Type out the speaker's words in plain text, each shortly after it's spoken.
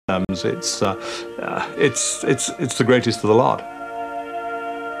It's the greatest of the lot.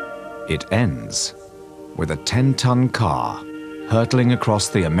 It ends with a 10-ton car hurtling across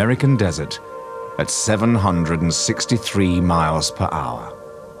the American desert at 763 miles per hour.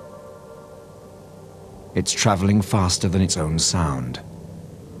 It's traveling faster than its own sound,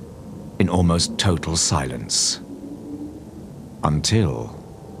 in almost total silence. Until...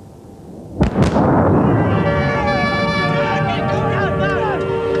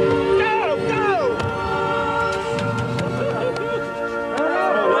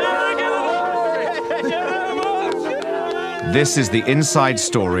 This is the inside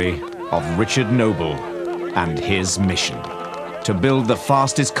story of Richard Noble and his mission: to build the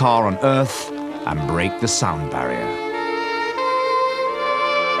fastest car on Earth and break the sound barrier.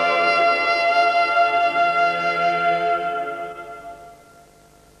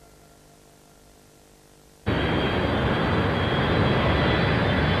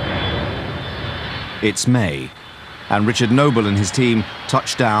 It's May, and Richard Noble and his team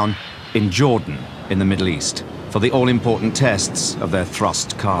touch down in Jordan, in the Middle East, for the all-important tests of their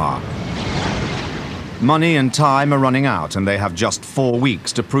thrust car. Money and time are running out, and they have just 4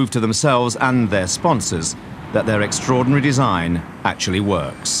 weeks to prove to themselves and their sponsors that their extraordinary design actually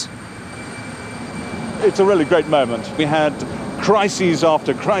works. It's a really great moment. We had crises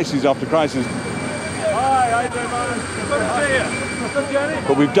after crises after crises. Hi,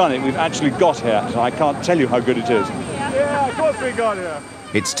 But we've done it, we've actually got here. I can't tell you how good it is. Yeah, of course we got here.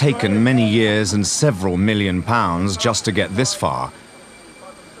 It's taken many years and several £million just to get this far.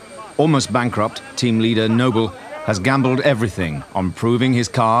 Almost bankrupt, team leader Noble has gambled everything on proving his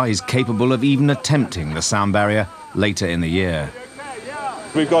car is capable of even attempting the sound barrier later in the year.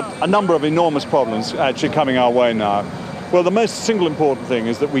 We've got a number of enormous problems actually coming our way now. Well, the most single important thing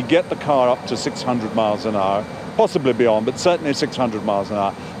is that we get the car up to 600 miles an hour, possibly beyond, but certainly 600 miles an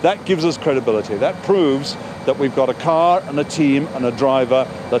hour. That gives us credibility. That proves that we've got a car and a team and a driver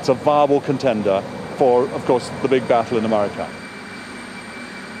that's a viable contender for, of course, the big battle in America.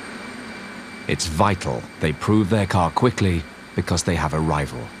 It's vital they prove their car quickly because they have a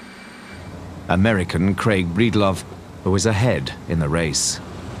rival. American Craig Breedlove, who is ahead in the race.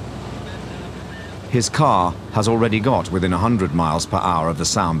 His car has already got within 100 miles per hour of the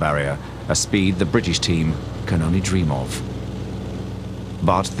sound barrier, a speed the British team can only dream of.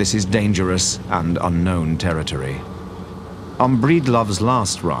 But this is dangerous and unknown territory. On Breedlove's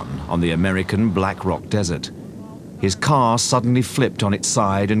last run on the American Black Rock Desert, his car suddenly flipped on its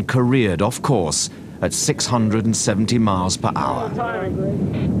side and careered off course at 670 miles per hour.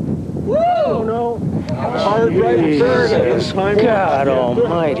 Woo! No. Hard right turn. God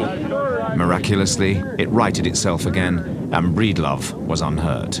almighty. Miraculously, it righted itself again, and Breedlove was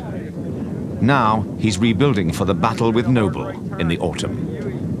unhurt. Now, he's rebuilding for the battle with Noble in the autumn.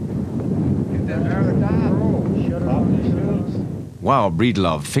 While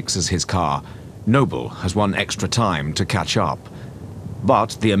Breedlove fixes his car, Noble has one extra time to catch up.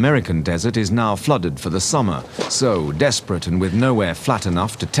 But the American desert is now flooded for the summer, so desperate and with nowhere flat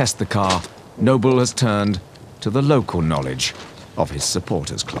enough to test the car, Noble has turned to the local knowledge of his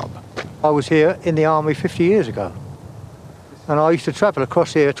supporters club. I was here in the army 50 years ago, and I used to travel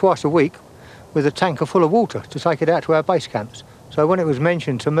across here twice a week with a tanker full of water to take it out to our base camps. So when it was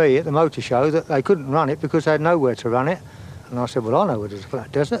mentioned to me at the motor show that they couldn't run it because they had nowhere to run it, and I said, well, I know where there's a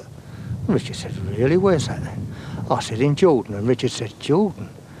flat desert. And Richard said, really, where's that then? I said, in Jordan. And Richard said, Jordan?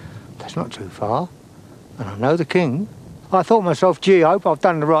 That's not too far. And I know the king. I thought to myself, gee, I hope I've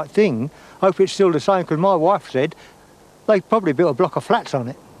done the right thing. I hope it's still the same, because my wife said they probably built a block of flats on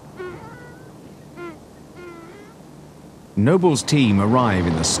it. Noble's team arrive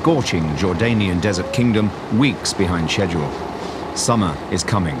in the scorching Jordanian desert kingdom weeks behind schedule. Summer is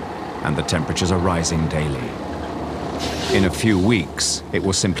coming, and the temperatures are rising daily. In a few weeks, it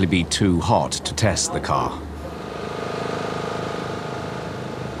will simply be too hot to test the car.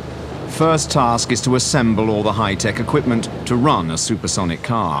 First task is to assemble all the high-tech equipment to run a supersonic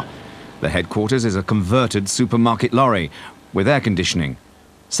car. The headquarters is a converted supermarket lorry with air conditioning,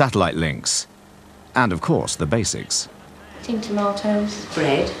 satellite links, and of course the basics. Tin tomatoes,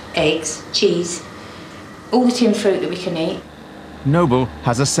 bread, eggs, cheese, all the tin fruit that we can eat. Noble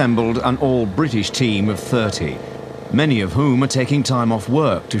has assembled an all-British team of 30, many of whom are taking time off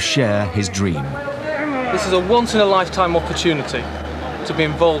work to share his dream. This is a once-in-a-lifetime opportunity to be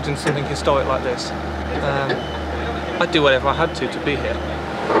involved in something historic like this. I'd do whatever I had to be here.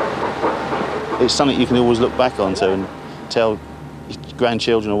 It's something you can always look back onto and tell your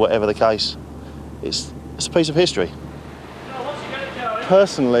grandchildren or whatever the case. It's a piece of history.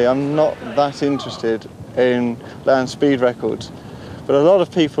 Personally, I'm not that interested in land speed records, But a lot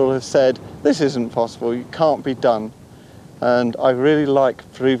of people have said, this isn't possible, it can't be done. And I really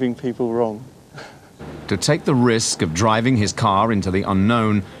like proving people wrong. To take the risk of driving his car into the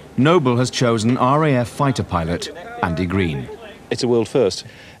unknown, Noble has chosen RAF fighter pilot Andy Green. It's a world first.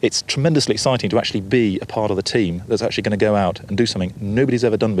 It's tremendously exciting to actually be a part of the team that's actually going to go out and do something nobody's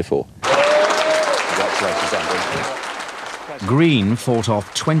ever done before. Green fought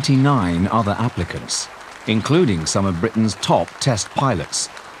off 29 other applicants, including some of Britain's top test pilots,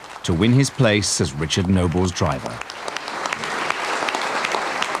 to win his place as Richard Noble's driver.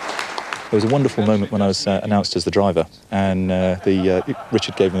 There was a wonderful moment when I was announced as the driver, and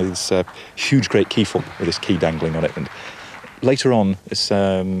Richard gave me this huge, great key fob with this key dangling on it. And later on,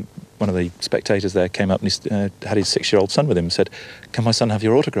 one of the spectators there came up and he had his 6-year-old son with him and said, "Can my son have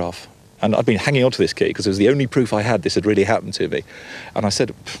your autograph?" And I'd been hanging on to this key because it was the only proof I had this had really happened to me. And I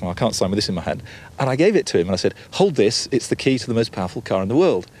said, well, I can't sign with this in my hand. And I gave it to him and I said, hold this, it's the key to the most powerful car in the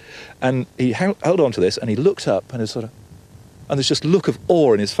world. And he held on to this and he looked up and there's just a look of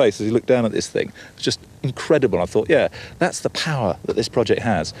awe in his face as he looked down at this thing. It's just incredible. I thought, yeah, that's the power that this project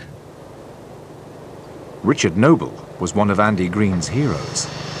has. Richard Noble was one of Andy Green's heroes.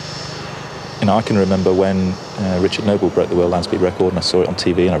 You know, I can remember when Richard Noble broke the world land speed record, and I saw it on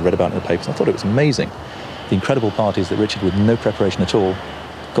TV and I read about it in the papers. I thought it was amazing. The incredible part is that Richard, with no preparation at all,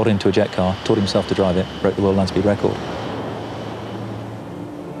 got into a jet car, taught himself to drive it, broke the world land speed record.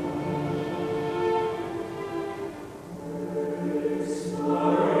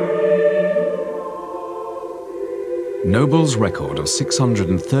 Noble's record of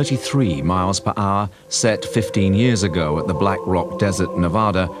 633 miles per hour, set 15 years ago at the Black Rock Desert,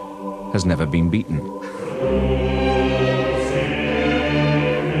 Nevada, has never been beaten.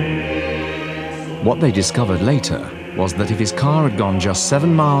 What they discovered later was that if his car had gone just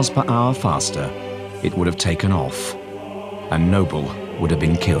 7 miles per hour faster, it would have taken off, and Noble would have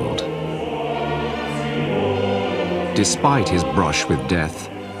been killed. Despite his brush with death,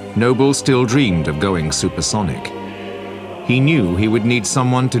 Noble still dreamed of going supersonic. He knew he would need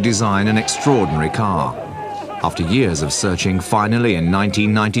someone to design an extraordinary car. After years of searching, finally in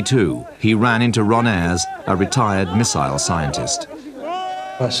 1992, he ran into Ron Ayres, a retired missile scientist.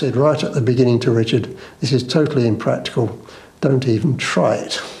 I said right at the beginning to Richard, this is totally impractical, don't even try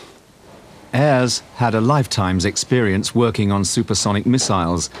it. Ayres had a lifetime's experience working on supersonic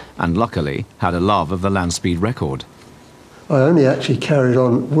missiles and luckily had a love of the land speed record. I only actually carried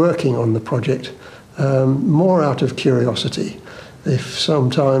on working on the project more out of curiosity. If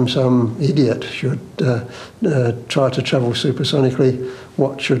sometime some idiot should try to travel supersonically,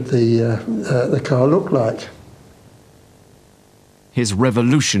 what should the car look like? His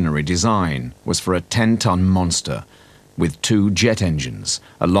revolutionary design was for a 10-ton monster with 2 jet engines,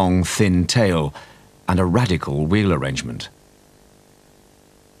 a long, thin tail, and a radical wheel arrangement.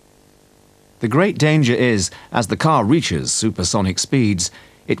 The great danger is, as the car reaches supersonic speeds,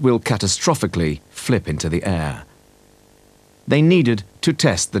 it will catastrophically flip into the air. They needed to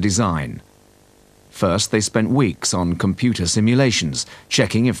test the design. First, they spent weeks on computer simulations,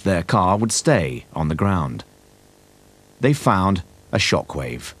 checking if their car would stay on the ground. They found a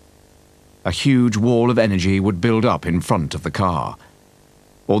shockwave. A huge wall of energy would build up in front of the car.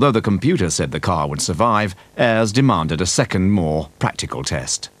 Although the computer said the car would survive, Ayres demanded a second, more practical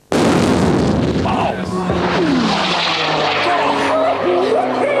test.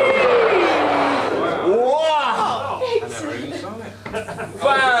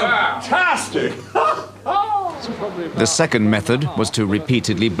 Fantastic! The second method was to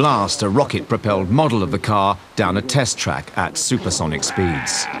repeatedly blast a rocket-propelled model of the car down a test track at supersonic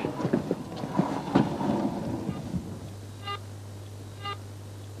speeds.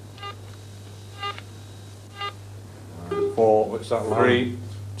 Four, what's that? 3,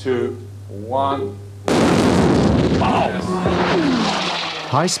 2, 1.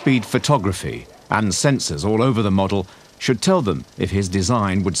 High-speed photography and sensors all over the model should tell them if his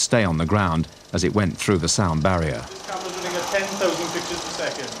design would stay on the ground as it went through the sound barrier. This camera's running at 10,000 pictures per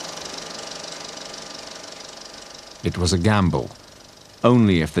second. It was a gamble.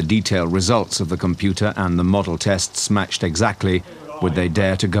 Only if the detailed results of the computer and the model tests matched exactly would they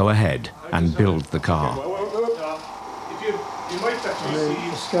dare to go ahead and build the car. You might actually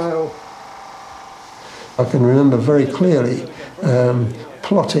see The scale. I can remember very clearly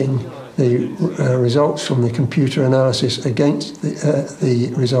plotting the results from the computer analysis against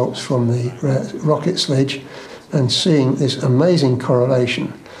the results from the rocket sledge and seeing this amazing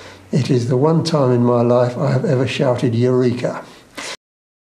correlation. It is the one time in my life I have ever shouted Eureka.